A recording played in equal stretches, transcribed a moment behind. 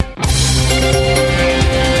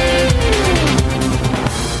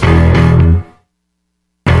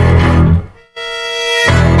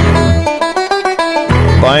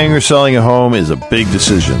Buying or selling a home is a big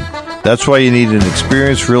decision. That's why you need an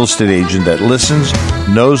experienced real estate agent that listens,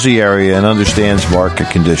 knows the area, and understands market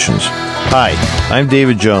conditions. Hi, I'm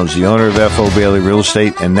David Jones, the owner of F.O. Bailey Real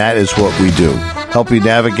Estate, and that is what we do. Help you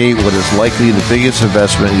navigate what is likely the biggest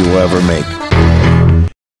investment you will ever make.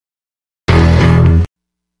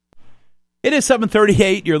 It is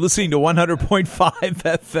 7:38. You're listening to 100.5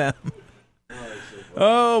 FM.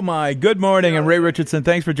 Oh, my. Good morning. I'm Ray Richardson.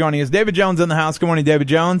 Thanks for joining us. David Jones in the house. Good morning, David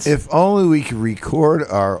Jones. If only we could record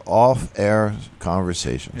our off-air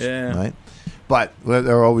conversations. Yeah. Right? But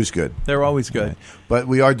they're always good. They're always good. Right. But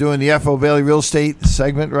we are doing the F.O. Bailey Real Estate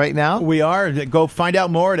segment right now. We are. Go find out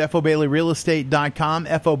more at FOBaileyRealEstate.com,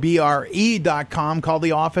 FOBRE.com. Call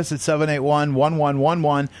the office at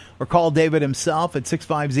 781-1111 or call David himself at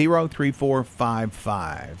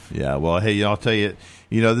 650-3455. Yeah, well, hey, I'll tell you,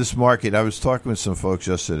 this market, I was talking with some folks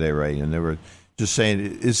yesterday, right, and they were just saying,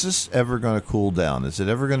 is this ever going to cool down? Is it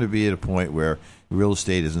ever going to be at a point where real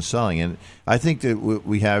estate isn't selling? And I think that what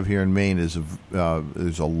we have here in Maine is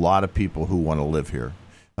there's a lot of people who want to live here.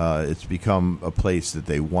 It's become a place that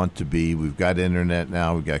they want to be. We've got internet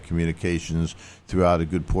now. We've got communications throughout a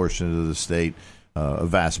good portion of the state, a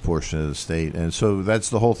vast portion of the state. And so that's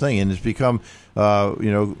the whole thing. And it's become,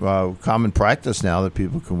 common practice now that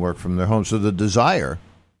people can work from their homes. So the desire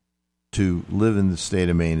to live in the state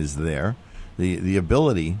of Maine is there. The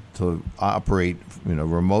ability to operate,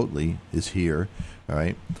 remotely is here, all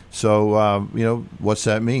right? So, what's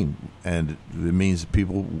that mean? And it means that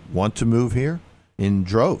people want to move here in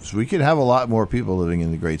droves. We could have a lot more people living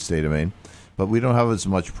in the great state of Maine, but we don't have as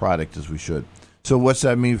much product as we should. So what's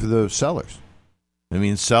that mean for the sellers? I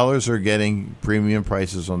mean, sellers are getting premium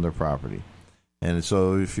prices on their property. And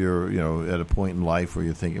so if you're, at a point in life where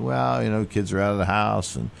you're thinking, well, kids are out of the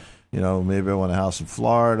house and, maybe I want a house in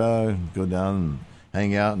Florida, go down and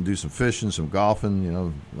hang out and do some fishing, some golfing,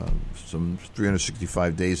 some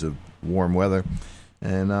 365 days of warm weather.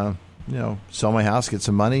 And, sell my house, get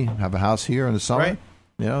some money, have a house here in the summer.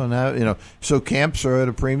 Right. So camps are at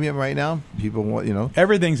a premium right now. People want,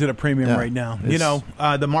 Everything's at a premium right now.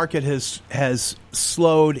 The market has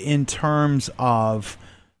slowed in terms of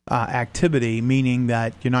activity, meaning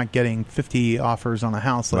that you're not getting 50 offers on a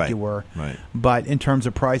house like you were. Right. But in terms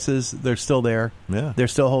of prices, they're still there. Yeah. They're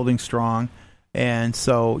still holding strong. And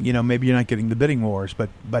so, maybe you're not getting the bidding wars, but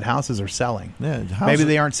houses are selling. Yeah, maybe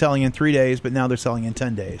they aren't selling in 3 days, but now they're selling in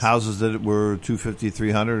 10 days. Houses that were $250,000,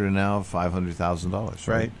 $300,000 are now $500,000.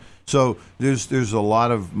 Right. So there's a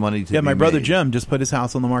lot of money to be my brother made. Jim just put his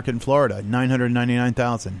house on the market in Florida,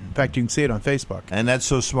 $999,000. In fact, you can see it on Facebook. And that's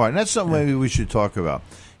so smart. And that's something maybe we should talk about.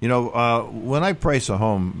 When I price a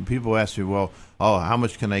home, people ask me, how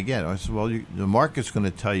much can I get? I said, the market's going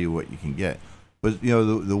to tell you what you can get. But,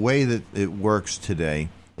 the way that it works today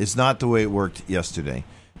is not the way it worked yesterday.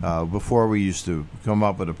 Before we used to come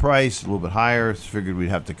up with a price a little bit higher, figured we'd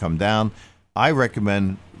have to come down. I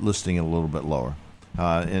recommend listing it a little bit lower.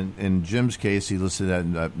 In Jim's case, he listed at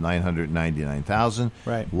 $999,000.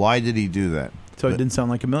 Right. Why did he do that? So it didn't sound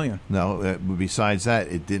like $1 million. No. Besides that,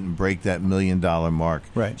 it didn't break that $1 million mark.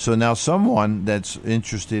 Right. So now someone that's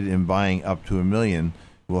interested in buying up to $1 million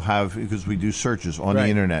will have, because we do searches on the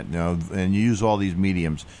internet, and you use all these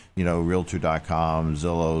mediums, Realtor.com,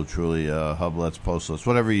 Zillow, Trulia, Hublets, Postlets,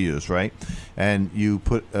 whatever you use, right? And you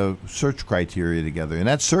put a search criteria together, and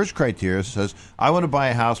that search criteria says, I want to buy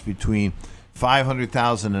a house between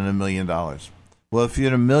 $500,000 and $1 million. Well, if you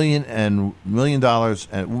had $1 million and $1 million and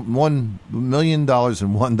 $1 million and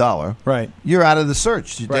 $1, right, you're out of the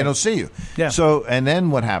search. They don't see you. Yeah. So, and then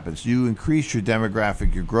what happens? You increase your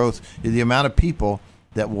demographic, your growth, the amount of people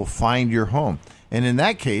that will find your home. And in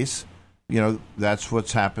that case, that's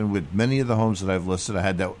what's happened with many of the homes that I've listed. I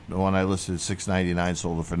had that one I listed at $699,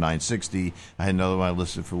 sold it for $960. I had another one I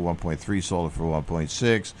listed for $1.3, sold it for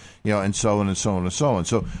 $1.6, and so on and so on and so on.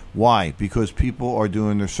 So why? Because people are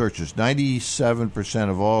doing their searches. 97%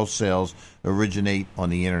 of all sales originate on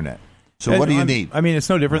the internet. So what do you need? I mean, it's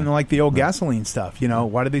no different than like the old gasoline stuff.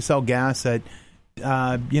 Why did they sell gas at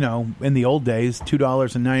in the old days,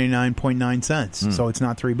 $2.99.9. So it's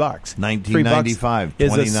not $3. $19.95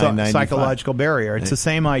 is a psychological barrier. It's the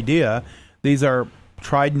same idea. These are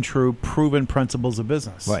tried and true, proven principles of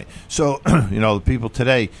business. Right. So the people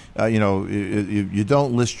today, you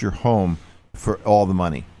don't list your home for all the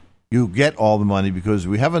money. You get all the money because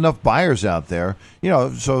we have enough buyers out there.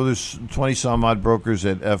 So there's 20 some odd brokers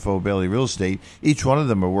at F.O. Bailey Real Estate. Each one of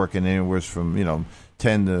them are working anywhere from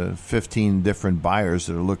 10 to 15 different buyers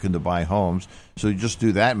that are looking to buy homes. So you just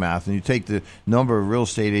do that math, and you take the number of real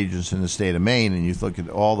estate agents in the state of Maine, and you look at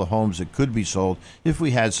all the homes that could be sold if we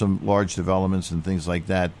had some large developments and things like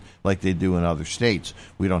that, like they do in other states.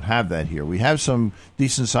 We don't have that here. We have some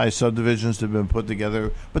decent-sized subdivisions that have been put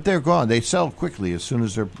together, but they're gone. They sell quickly as soon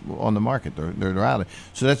as they're on the market. They're out.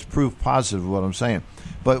 So that's proof positive of what I'm saying.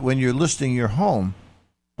 But when you're listing your home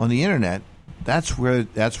on the internet, that's where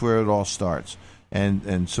it all starts.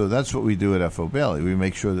 And so that's what we do at F.O. Bailey. We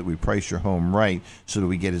make sure that we price your home right so that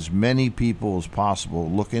we get as many people as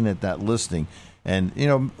possible looking at that listing. And,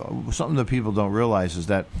 something that people don't realize is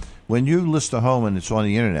that when you list a home and it's on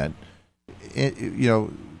the internet,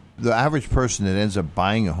 the average person that ends up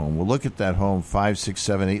buying a home will look at that home 5, 6,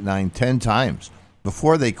 7, 8, 9, 10 times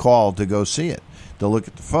before they call to go see it. They'll look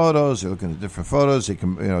at the photos. They're looking at different photos. They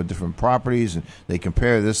different properties, and they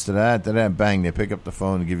compare this to that. Bang! They pick up the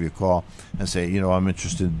phone and give you a call and say, I'm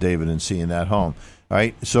interested, David, in seeing that home. All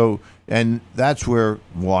right. So, and that's where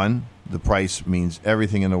the price means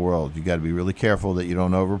everything in the world. You got to be really careful that you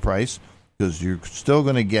don't overprice, because you're still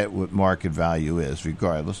going to get what market value is,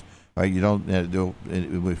 regardless. All right. You don't.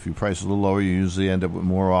 If you price a little lower, you usually end up with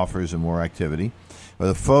more offers and more activity. But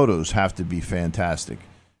the photos have to be fantastic.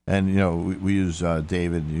 And we use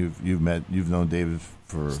David. You've known David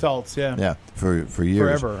for Stultz, for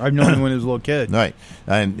years, forever. I've known him when he was a little kid, right?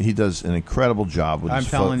 And he does an incredible job with his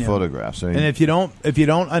photographs. I mean, and if you don't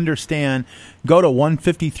understand, go to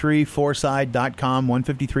 153forsyth.com.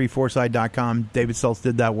 153forsyth.com. David Stultz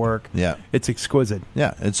did that work. Yeah, it's exquisite.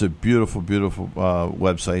 Yeah, it's a beautiful, beautiful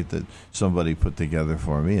website that somebody put together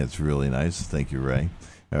for me. It's really nice. Thank you, Ray.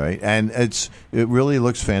 All right, and it really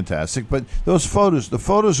looks fantastic. But the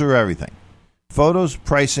photos are everything. Photos,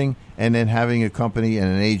 pricing, and then having a company and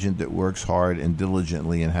an agent that works hard and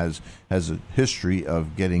diligently and has a history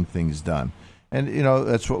of getting things done. And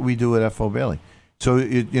that's what we do at F.O. Bailey. So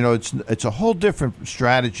it's a whole different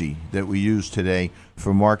strategy that we use today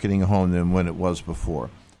for marketing a home than when it was before.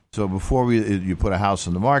 So before you put a house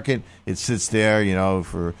on the market, it sits there, you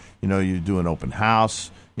do an open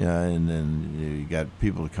house. And then you got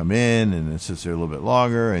people to come in, and it sits there a little bit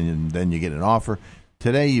longer, and then you get an offer.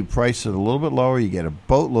 Today, you price it a little bit lower. You get a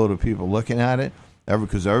boatload of people looking at it,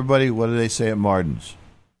 because everybody, what do they say at Martin's?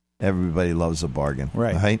 Everybody loves a bargain,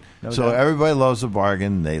 right? No so doubt. Everybody loves a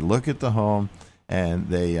bargain. They look at the home, and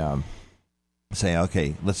they say,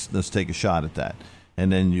 "Okay, let's take a shot at that."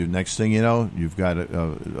 And then next thing you know, you've got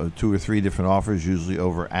 2 or 3 different offers, usually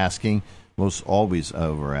over asking, most always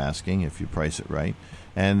over asking if you price it right.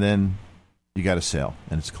 And then you got a sale,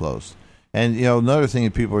 and it's closed. And another thing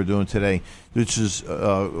that people are doing today, which is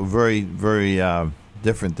very, very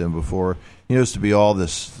different than before, used to be all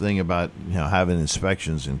this thing about having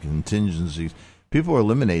inspections and contingencies. People are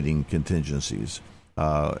eliminating contingencies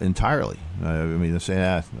entirely. They're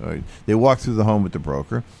saying they walk through the home with the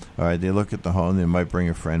broker. All right, they look at the home. They might bring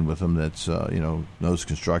a friend with them that's knows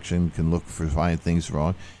construction, can look for find things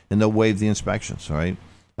wrong, and they'll waive the inspections. All right.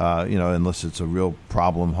 Unless it's a real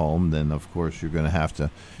problem home, then of course you're going to have to,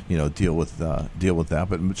 deal with that.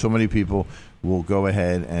 But so many people will go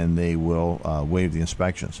ahead and they will waive the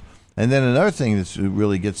inspections. And then another thing that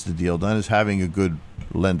really gets the deal done is having a good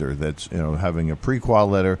lender. That's having a pre-qual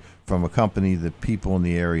letter from a company that people in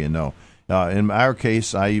the area know. In our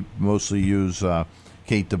case, I mostly use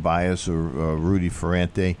Kate Tobias or Rudy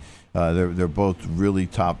Ferrante. They're both really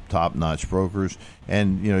top-notch brokers,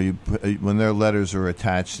 and when their letters are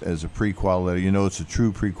attached as a pre-qual letter, it's a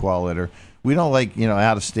true pre-qual letter. We don't like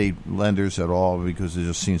out-of-state lenders at all, because there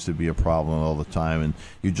just seems to be a problem all the time, and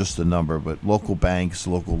you're just a number. But local banks,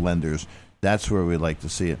 local lenders, that's where we like to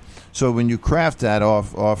see it. So when you craft that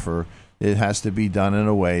offer, it has to be done in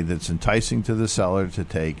a way that's enticing to the seller to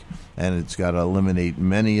take, and it's got to eliminate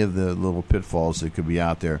many of the little pitfalls that could be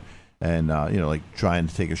out there. And, like trying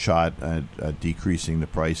to take a shot at decreasing the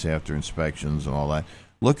price after inspections and all that.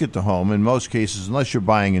 Look at the home. In most cases, unless you're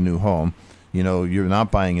buying a new home, you're not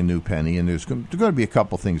buying a new penny, and there's going to be a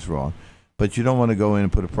couple things wrong. But you don't want to go in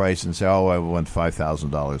and put a price and say, I want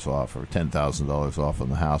 $5,000 off or $10,000 off on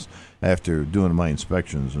the house after doing my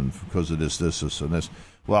inspections and because of this, and this.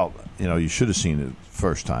 Well, you should have seen it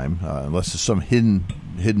first time, unless there's some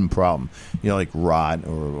hidden problem, like rot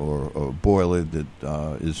or boiler that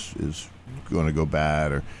is going to go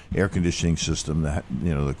bad, or air conditioning system that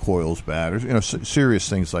the coil's bad, or serious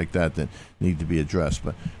things like that need to be addressed.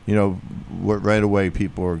 But right away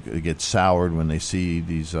people get soured when they see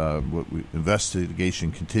these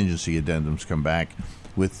investigation contingency addendums come back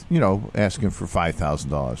with asking for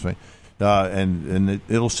 $5,000, right? and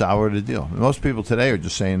it'll sour the deal. Most people today are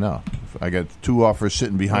just saying no. I got 2 offers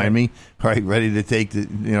sitting behind me, right, ready to take the,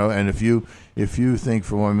 and if you think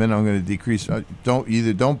for 1 minute I'm going to decrease,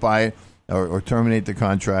 don't buy it or terminate the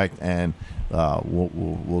contract, and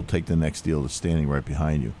we'll take the next deal that's standing right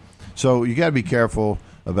behind you. So you got to be careful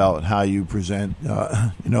about how you present,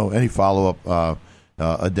 any follow-up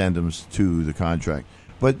addendums to the contract.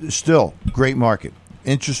 But still, great market.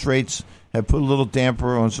 Interest rates have put a little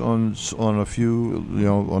damper on a few,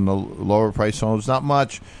 on the lower price homes. Not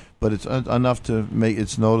much, but it's enough to make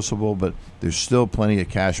it's noticeable. But there's still plenty of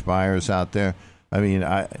cash buyers out there. I mean,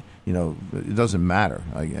 it doesn't matter.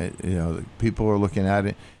 People are looking at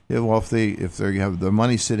it. Well, if they have their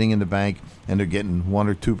money sitting in the bank and they're getting 1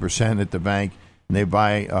 or 2% at the bank, and they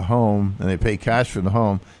buy a home and they pay cash for the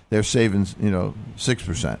home, they're saving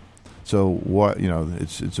 6%. So what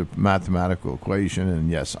it's a mathematical equation, and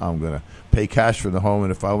yes, I'm going to pay cash for the home,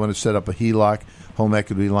 and if I want to set up a HELOC, home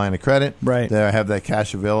equity line of credit, right, then I have that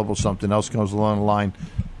cash available. Something else comes along the line.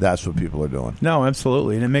 That's what people are doing. No,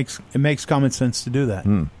 absolutely, and it makes common sense to do that.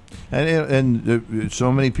 And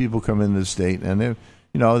so many people come into the state, and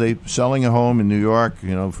they selling a home in New York,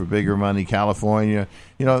 for bigger money, California,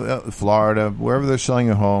 Florida, wherever they're selling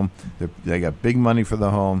a home, they got big money for the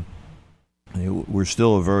home. We're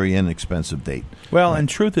still a very inexpensive date. Well, and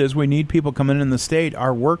truth is, we need people coming in the state.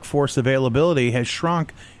 Our workforce availability has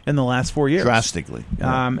shrunk in the last 4 years. Drastically.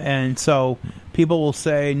 And so people will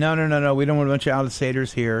say, no, we don't want a bunch of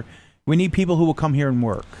out-of-staters here. We need people who will come here and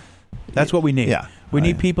work. That's what we need. Yeah. We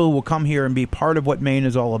need people who will come here and be part of what Maine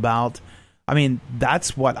is all about. I mean,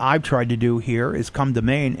 that's what I've tried to do here, is come to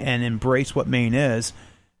Maine and embrace what Maine is.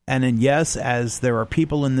 And then, yes, as there are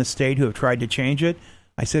people in this state who have tried to change it,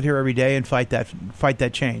 I sit here every day and fight that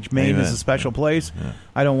change. Maine is a special place. Yeah.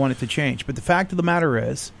 I don't want it to change. But the fact of the matter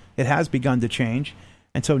is, it has begun to change.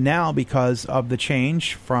 And so now, because of the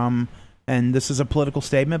change from, and this is a political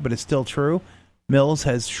statement, but it's still true, Mills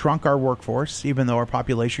has shrunk our workforce, even though our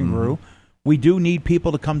population grew. We do need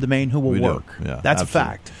people to come to Maine who will work. Yeah, that's absolutely. A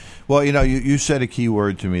fact. Well, you said a key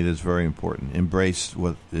word to me that's very important. Embrace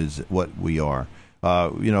what we are.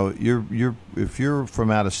 If you're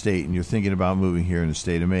from out of state and you're thinking about moving here in the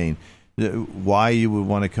state of Maine, why you would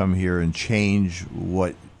want to come here and change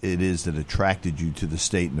what it is that attracted you to the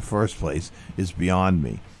state in the first place is beyond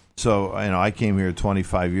me. So, I came here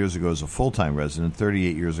 25 years ago as a full-time resident,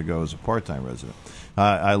 38 years ago as a part-time resident.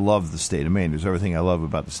 I love the state of Maine. There's everything I love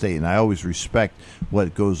about the state, and I always respect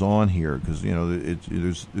what goes on here because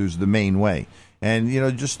there's the Maine way. And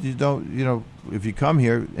if you come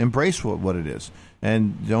here, embrace what it is,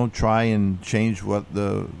 and don't try and change what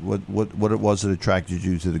it was that attracted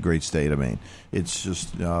you to the great state of Maine. It's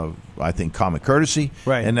just I think common courtesy,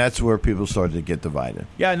 right? And that's where people start to get divided.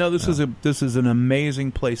 Yeah, no, this is an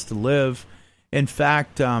amazing place to live. In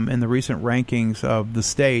fact, in the recent rankings of the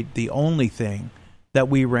state, the only thing that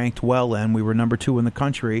we ranked well in, we were number 2 in the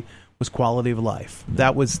country, was quality of life.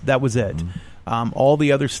 That was it. All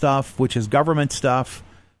the other stuff, which is government stuff,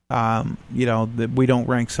 that we don't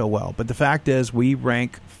rank so well. But the fact is, we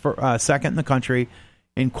rank second in the country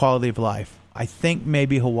in quality of life. I think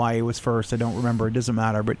maybe Hawaii was first. I don't remember. It doesn't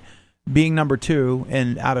matter. But being number 2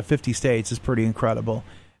 out of 50 states is pretty incredible.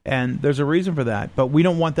 And there's a reason for that. But we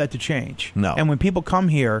don't want that to change. No. And when people come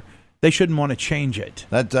here, they shouldn't want to change it.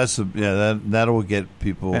 That'll get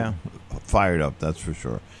people fired up. That's for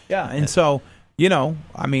sure. Yeah, and so,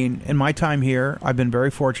 in my time here, I've been very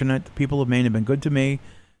fortunate. The people of Maine have been good to me.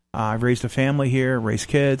 I've raised a family here, raised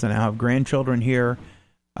kids, and I have grandchildren here.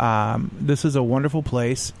 This is a wonderful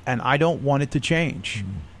place, and I don't want it to change.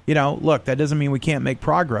 Look, that doesn't mean we can't make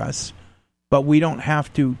progress, but we don't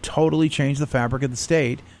have to totally change the fabric of the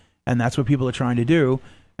state, and that's what people are trying to do.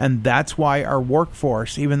 And that's why our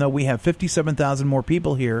workforce, even though we have 57,000 more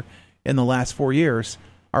people here in the last 4 years,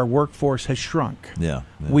 our workforce has shrunk. Yeah.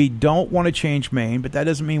 We don't want to change Maine, but that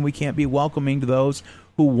doesn't mean we can't be welcoming to those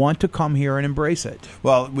who want to come here and embrace it.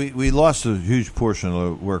 Well, we lost a huge portion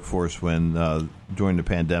of the workforce when during the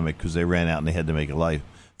pandemic because they ran out and they had to make a life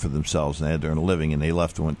for themselves and they had to earn a living, and they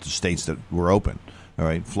left and went to states that were open. All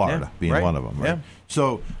right, Florida being one of them. Right? Yeah.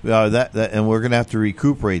 So that and we're going to have to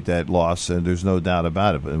recuperate that loss, and there's no doubt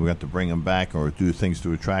about it. But we have to bring them back or do things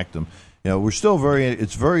to attract them. We're still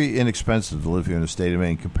it's very inexpensive to live here in the state of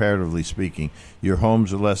Maine, comparatively speaking. Your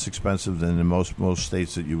homes are less expensive than in most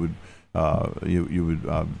states that you would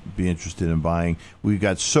be interested in buying. We've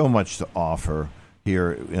got so much to offer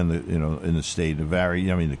here in the state.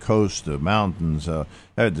 The coast, the mountains, the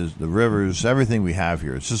rivers, everything we have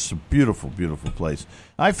here. It's just a beautiful, beautiful place.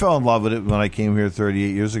 I fell in love with it when I came here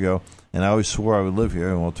 38 years ago. And I always swore I would live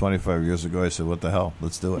here. And 25 years ago, I said, what the hell?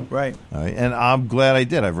 Let's do it. Right. All right. And I'm glad I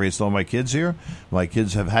did. I've raised all my kids here. My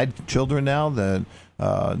kids have had children now that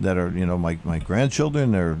are, my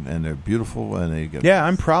grandchildren. They're beautiful. And they get,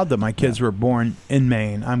 I'm proud that my kids were born in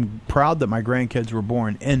Maine. I'm proud that my grandkids were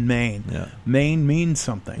born in Maine. Yeah. Maine means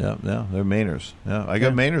something. Yeah, they're Mainers. Yeah, I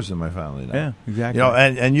got Mainers in my family now. Yeah, exactly.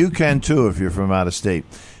 And you can too if you're from out of state.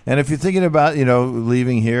 And if you're thinking about,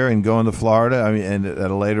 leaving here and going to Florida, and at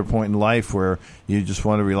a later point in life where you just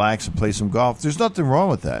want to relax and play some golf, there's nothing wrong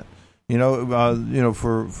with that.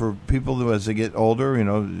 For people who, as they get older,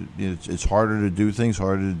 it's harder to do things,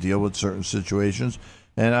 harder to deal with certain situations.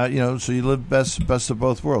 And, so you live best of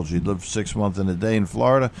both worlds. You live 6 months and a day in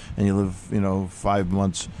Florida, and you live, 5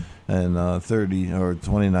 months and 30 or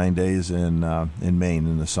 29 days in Maine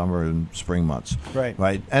in the summer and spring months.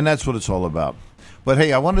 Right. And that's what it's all about. But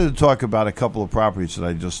hey, I wanted to talk about a couple of properties that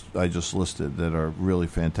I just listed that are really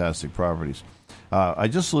fantastic properties. I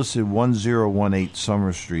just listed 1018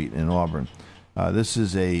 Summer Street in Auburn. This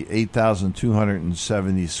is a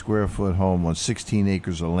 8,270 square foot home on 16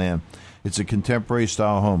 acres of land. It's a contemporary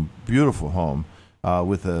style home, beautiful home,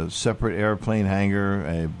 with a separate airplane hangar,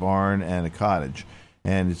 a barn, and a cottage.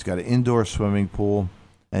 And it's got an indoor swimming pool.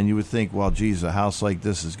 And you would think, well, geez, a house like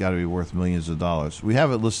this has got to be worth millions of dollars. We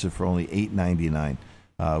have it listed for only $899.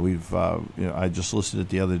 I just listed it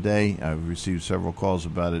the other day. I've received several calls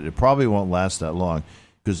about it. It probably won't last that long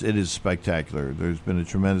because it is spectacular. There's been a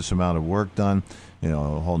tremendous amount of work done. A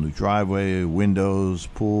whole new driveway, windows,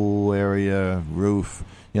 pool area, roof.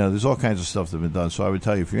 There's all kinds of stuff that's been done. So I would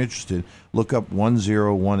tell you, if you're interested, look up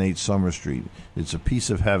 1018 Summer Street. It's a piece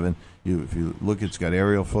of heaven. If you look, it's got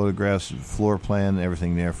aerial photographs, floor plan,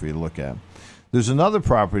 everything there for you to look at. There's another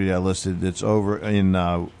property I listed that's over in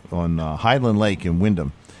on Highland Lake in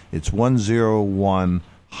Windham. It's 101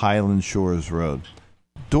 Highland Shores Road.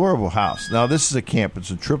 Adorable house. Now, this is a camp. It's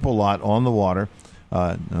a triple lot on the water.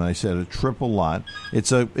 And I said a triple lot.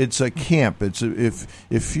 It's a camp. And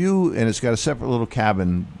it's got a separate little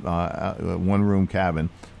cabin, one room cabin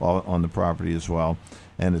on the property as well.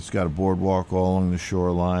 And it's got a boardwalk all along the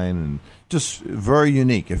shoreline, and just very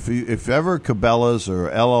unique. If ever Cabela's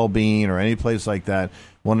or LL Bean or any place like that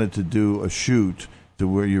wanted to do a shoot to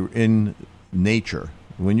where you're in nature,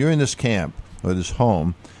 when you're in this camp or this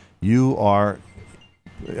home, you are.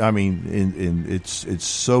 It's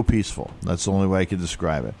so peaceful. That's the only way I could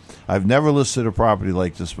describe it. I've never listed a property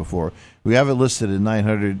like this before. We have it listed at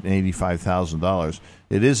 $985,000.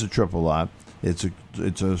 It is a triple lot. It's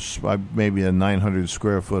maybe a 900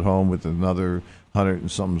 square foot home with another 100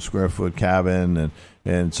 and something square foot cabin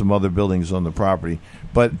and some other buildings on the property.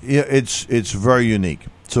 But it's very unique.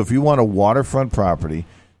 So if you want a waterfront property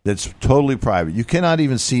that's totally private, you cannot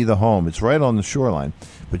even see the home. It's right on the shoreline,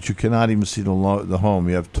 but you cannot even see the home.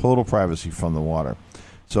 You have total privacy from the water.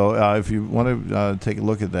 So if you want to take a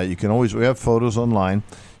look at that, we have photos online.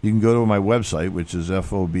 You can go to my website, which is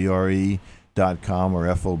FOBRE.com or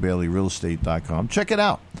FOBaileyRealEstate.com. Check it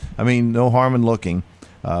out. No harm in looking.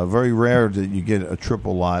 Very rare that you get a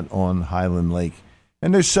triple lot on Highland Lake.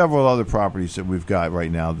 And there's several other properties that we've got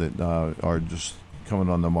right now that are just coming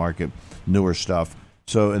on the market, newer stuff.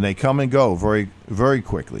 So, and they come and go very, very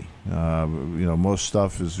quickly. Most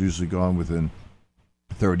stuff is usually gone within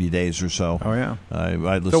 30 days or so. Oh, yeah.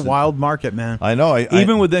 It's a wild market, man. I know.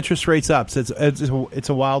 Even with interest rates up, it's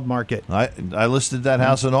a wild market. I listed that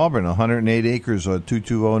house in Auburn, 108 acres on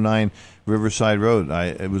 2209 Riverside Road.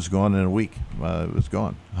 It was gone in a week. It was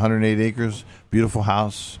gone. 108 acres, beautiful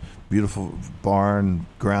house, beautiful barn,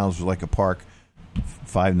 grounds like a park.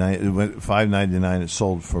 $599. It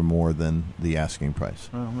sold for more than the asking price.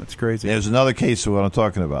 Oh, that's crazy. There's another case of what I'm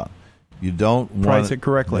talking about. You don't price it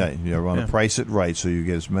correctly. Yeah, you want to price it right so you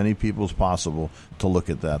get as many people as possible to look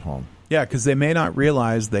at that home. Yeah, because they may not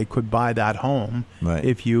realize they could buy that home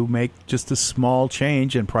if you make just a small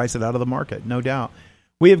change and price it out of the market, no doubt.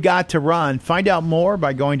 We have got to run. Find out more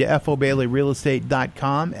by going to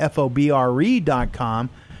FOBaileyRealEstate.com, FOBRE.com.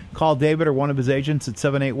 Call David or one of his agents at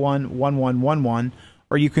 781-1111,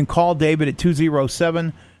 or you can call David at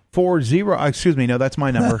 207-40. Excuse me, no, that's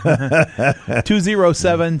my number.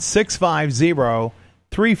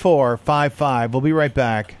 207-650-3455. We'll be right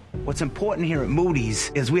back. What's important here at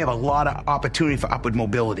Moody's is we have a lot of opportunity for upward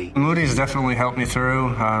mobility. Moody's definitely helped me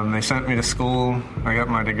through. They sent me to school. I got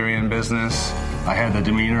my degree in business. I had the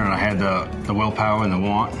demeanor and I had the willpower and the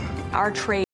want. Our trade